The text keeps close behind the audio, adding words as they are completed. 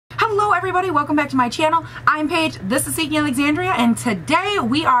Hello everybody, welcome back to my channel. I'm Paige, this is Seeking Alexandria, and today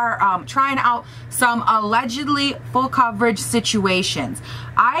we are trying out some allegedly full coverage situations.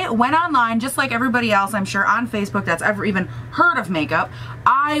 I went online, just like everybody else, I'm sure, on Facebook that's ever even heard of makeup.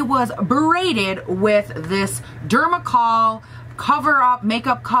 I was berated with this Dermacol cover-up,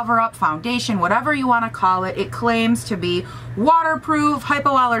 makeup cover-up, foundation, whatever you want to call it. It claims to be waterproof,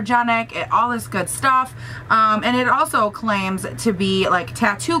 hypoallergenic, all this good stuff. And it also claims to be like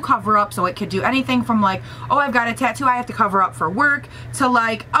tattoo cover-up, so it could do anything from like, oh, I've got a tattoo I have to cover up for work, to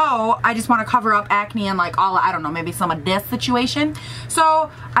like, oh, I just want to cover up acne and like all, I don't know, maybe some of this situation. So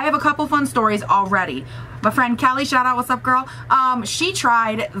I have a couple fun stories already. My friend Kelly, shout out, what's up girl? She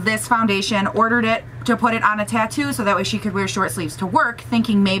tried this foundation, ordered it to put it on a tattoo so that way she could wear short sleeves to work,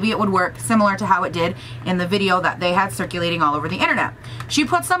 thinking maybe it would work similar to how it did in the video that they had circulating all over the internet. She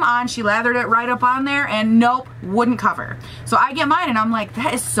put some on, she lathered it right up on there, and nope, wouldn't cover. So I get mine and I'm like,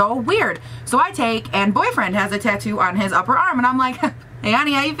 that is so weird. So I take, and boyfriend has a tattoo on his upper arm, and I'm like, hey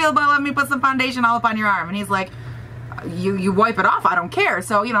honey, how you feel about letting me put some foundation all up on your arm? And he's like, you wipe it off, I don't care.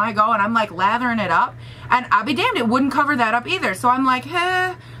 So, you know, I go and I'm like lathering it up, and I'll be damned, it wouldn't cover that up either. So I'm like,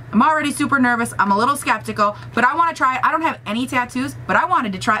 I'm already super nervous, I'm a little skeptical, but I want to try it. I don't have any tattoos, but I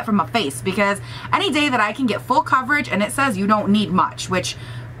wanted to try it from my face, because any day that I can get full coverage, and it says you don't need much, which,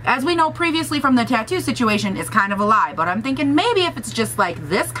 as we know previously from the tattoo situation, is kind of a lie. But I'm thinking maybe if it's just like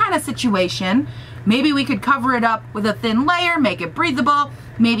this kind of situation, maybe we could cover it up with a thin layer, make it breathable,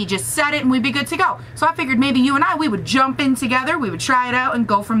 maybe just set it and we'd be good to go. So I figured maybe you and I, we would jump in together, we would try it out and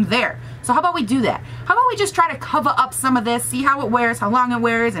go from there. So how about we do that? How about we just try to cover up some of this, see how it wears, how long it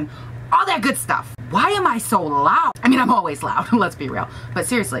wears, and all that good stuff. Why am I so loud? I mean, I'm always loud, let's be real. But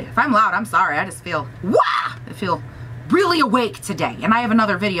seriously, if I'm loud, I'm sorry. I just feel, wah! I feel really awake today, and I have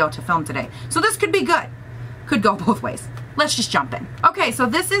another video to film today. So this could be good. Could go both ways. Let's just jump in. Okay, so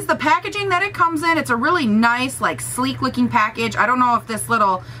this is the packaging that it comes in. It's a really nice, like, sleek looking package. I don't know if this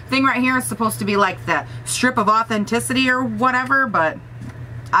little thing right here is supposed to be like the strip of authenticity or whatever, but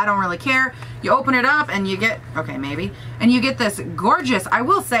I don't really care. You open it up and you get, okay, maybe, and you get this gorgeous, I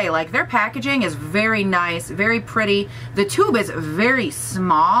will say, like, their packaging is very nice, very pretty. The tube is very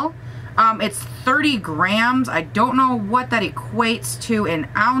small. It's 30 grams. I don't know what that equates to in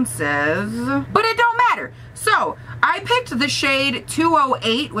ounces, but it don't matter. So I picked the shade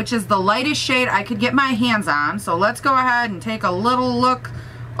 208, which is the lightest shade I could get my hands on. So let's go ahead and take a little look.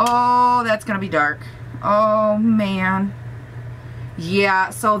 Oh, that's gonna be dark. Oh man.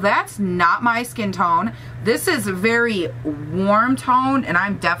 Yeah, so that's not my skin tone. This is very warm tone, and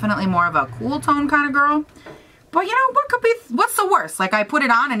I'm definitely more of a cool tone kind of girl. But you know, what could be, what's the worst? Like, I put it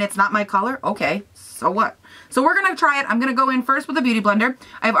on and it's not my color? Okay, so what? So we're gonna try it. I'm gonna go in first with a beauty blender.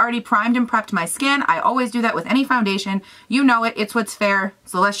 I've already primed and prepped my skin. I always do that with any foundation. You know it, it's what's fair.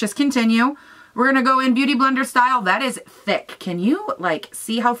 So let's just continue. We're gonna go in beauty blender style. That is thick. Can you, like,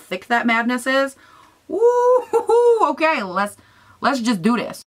 see how thick that madness is? Ooh, okay, let's just do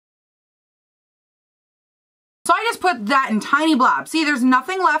this. So I just put that in tiny blobs. See, there's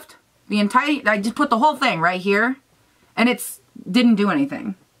nothing left. The entire, I just put the whole thing right here, and it's didn't do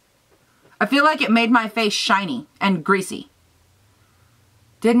anything. I feel like it made my face shiny and greasy.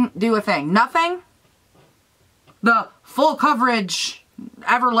 Didn't do a thing. Nothing. The full coverage,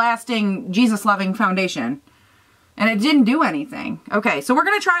 everlasting, Jesus-loving foundation. And it didn't do anything. Okay, so we're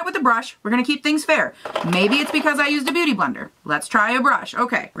going to try it with a brush. We're going to keep things fair. Maybe it's because I used a beauty blender. Let's try a brush.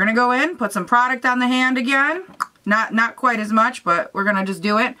 Okay, we're going to go in, put some product on the hand again. Not quite as much, but we're going to just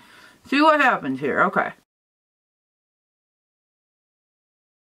do it. See what happens here. Okay.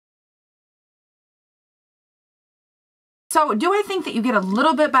 So do I think that you get a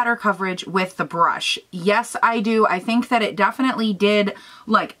little bit better coverage with the brush? Yes, I do. I think that it definitely did,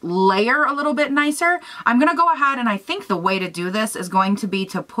 like, layer a little bit nicer. I'm going to go ahead, and I think the way to do this is going to be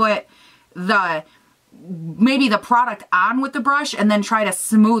to put maybe the product on with the brush and then try to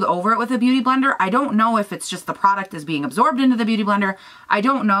smooth over it with a beauty blender. I don't know if it's just the product is being absorbed into the beauty blender. I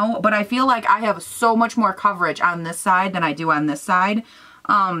don't know, but I feel like I have so much more coverage on this side than I do on this side.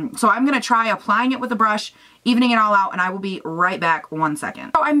 So I'm going to try applying it with a brush, evening it all out, and I will be right back 1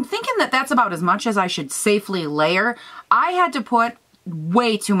 second. So I'm thinking that that's about as much as I should safely layer. I had to put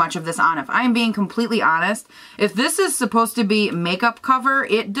way too much of this on. If I'm being completely honest, if this is supposed to be makeup cover,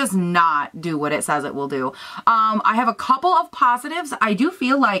 it does not do what it says it will do. I have a couple of positives. I do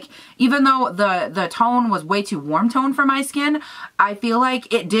feel like, even though the tone was way too warm tone for my skin, I feel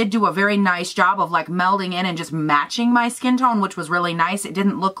like it did do a very nice job of like melding in and just matching my skin tone, which was really nice. It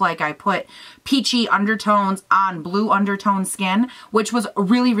didn't look like I put peachy undertones on blue undertone skin, which was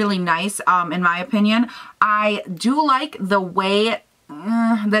really, really nice in my opinion. I do like the way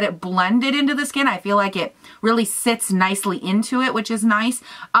that it blended into the skin. I feel like it really sits nicely into it, which is nice.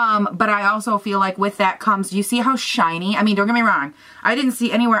 But I also feel like with that comes, you see how shiny? I mean, don't get me wrong. I didn't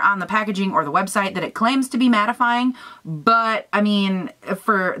see anywhere on the packaging or the website that it claims to be mattifying, but I mean,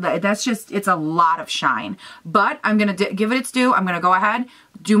 that's just, it's a lot of shine. But I'm going to give it its due. I'm going to go ahead,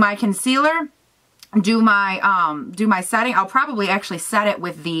 do my concealer, do my setting. I'll probably actually set it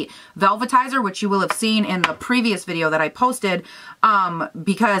with the Velvetizer, which you will have seen in the previous video that I posted,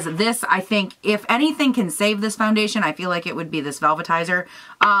 because this, I think, if anything can save this foundation, I feel like it would be this Velvetizer,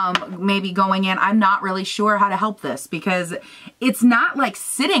 maybe going in. I'm not really sure how to help this because it's not like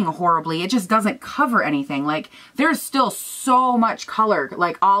sitting horribly. It just doesn't cover anything. Like, there's still so much color.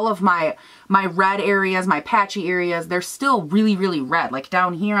 Like, all of my red areas, my patchy areas, they're still really, really red. Like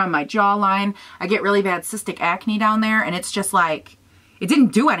down here on my jawline, I get really bad cystic acne down there, and it's just like, it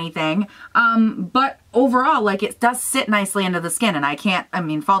didn't do anything. But overall, like, it does sit nicely into the skin, and I can't, I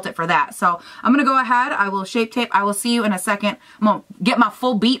mean, fault it for that. So I'm gonna go ahead, I will Shape Tape. I will see you in a second. I'm gonna get my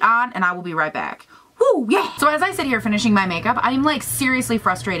full beat on, and I will be right back. Woo, yeah. So as I sit here finishing my makeup, I'm like seriously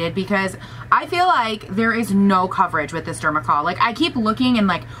frustrated because I feel like there is no coverage with this Dermacol. Like, I keep looking and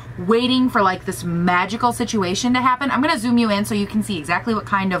like waiting for like this magical situation to happen. I'm gonna zoom you in so you can see exactly what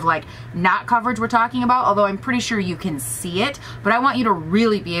kind of like not coverage we're talking about, although I'm pretty sure you can see it, but I want you to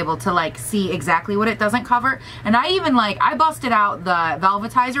really be able to like see exactly what it doesn't cover. And I even like, I busted out the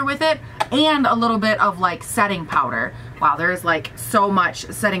Velvetizer with it and a little bit of like setting powder. Wow, there's like so much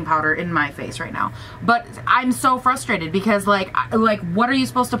setting powder in my face right now. But I'm so frustrated because like what are you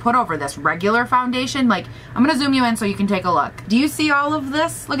supposed to put over this? Regular foundation? Like, I'm gonna zoom you in so you can take a look. Do you see all of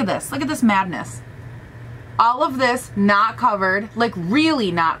this? Look at this. Look at this madness. All of this not covered, like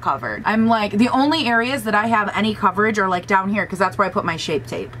really not covered. I'm like, the only areas that I have any coverage are like down here because that's where I put my Shape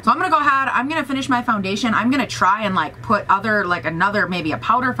Tape. So I'm gonna go ahead, I'm gonna finish my foundation. I'm gonna try and like put other, like another, maybe a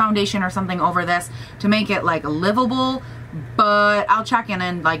powder foundation or something over this to make it like livable. But I'll check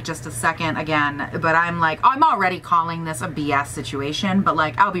in like just a second again. But I'm like, I'm already calling this a BS situation, but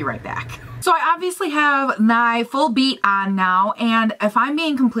like, I'll be right back. So I obviously have my full beat on now, and if I'm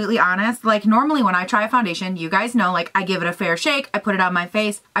being completely honest, like normally when I try a foundation, you guys know, like I give it a fair shake, I put it on my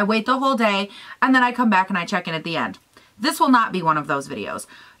face, I wait the whole day, and then I come back and I check in at the end. This will not be one of those videos.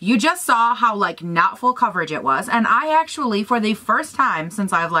 You just saw how like not full coverage it was, and I actually, for the first time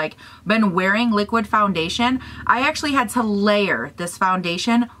since I've like been wearing liquid foundation, I actually had to layer this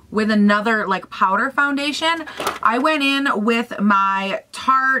foundation with another like powder foundation. I went in with my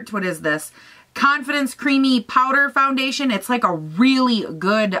Tarte, what is this? Confidence Creamy Powder Foundation. It's like a really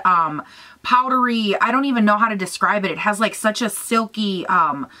good powdery, I don't even know how to describe it. It has like such a silky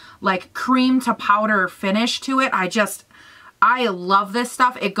like cream to powder finish to it. I love this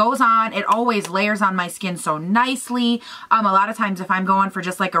stuff. It goes on, it always layers on my skin so nicely. A lot of times if I'm going for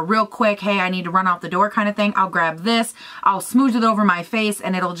just like a real quick, hey, I need to run out the door kind of thing, I'll grab this, I'll smooth it over my face,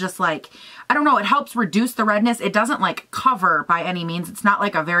 and it'll just like, I don't know, it helps reduce the redness. It doesn't like cover by any means. It's not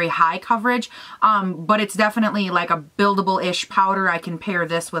like a very high coverage, but it's definitely like a buildable-ish powder. I can pair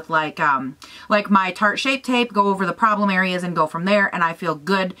this with like my Tarte Shape Tape, go over the problem areas and go from there, and I feel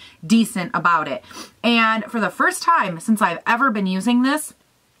good, decent about it. And for the first time since I've ever been using this,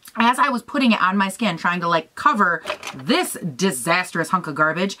 as I was putting it on my skin, trying to like cover this disastrous hunk of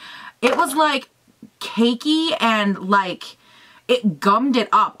garbage, it was like cakey and like it gummed it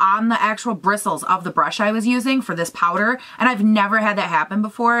up on the actual bristles of the brush I was using for this powder. And I've never had that happen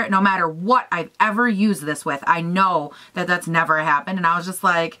before. No matter what I've ever used this with, I know that that's never happened. And I was just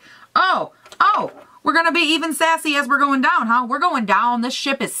like, oh, we're gonna be even sassy as we're going down, huh? We're going down, this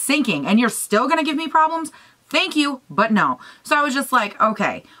ship is sinking, and you're still gonna give me problems? Thank you, but no. So I was just like,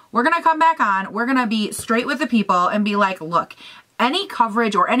 okay, we're gonna come back on, we're gonna be straight with the people and be like, look, any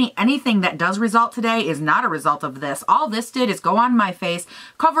coverage or anything that does result today is not a result of this. All this did is go on my face,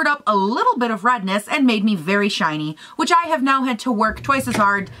 covered up a little bit of redness, and made me very shiny, which I have now had to work twice as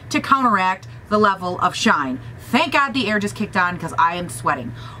hard to counteract the level of shine. Thank God the air just kicked on because I am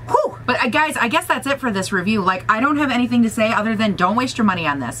sweating. Whew. But guys, I guess that's it for this review. Like, I don't have anything to say other than don't waste your money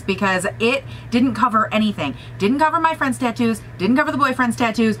on this because it didn't cover anything. Didn't cover my friend's tattoos, didn't cover the boyfriend's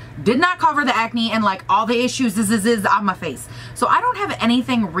tattoos, did not cover the acne and like all the issues on my face. So I don't have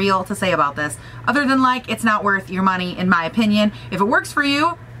anything real to say about this other than like, it's not worth your money in my opinion. If it works for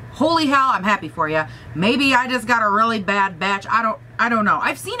you, holy hell, I'm happy for you. Maybe I just got a really bad batch. I don't know.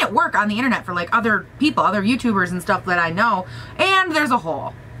 I've seen it work on the internet for like other people, other YouTubers and stuff that I know, and there's a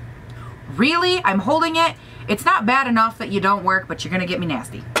hole. Really? I'm holding it. It's not bad enough that you don't work, but you're gonna get me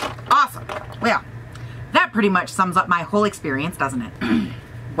nasty. Awesome. Well, that pretty much sums up my whole experience, doesn't it?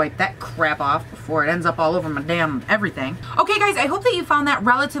 wipe that crap off before it ends up all over my damn everything. Okay guys, I hope that you found that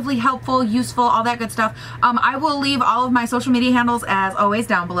relatively helpful, useful, all that good stuff. I will leave all of my social media handles as always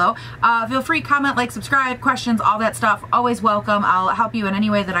down below. Feel free, comment, like, subscribe, questions, all that stuff, always welcome. I'll help you in any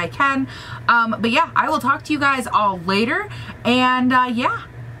way that I can. But yeah, I will talk to you guys all later, and yeah,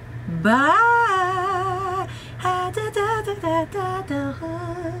 bye.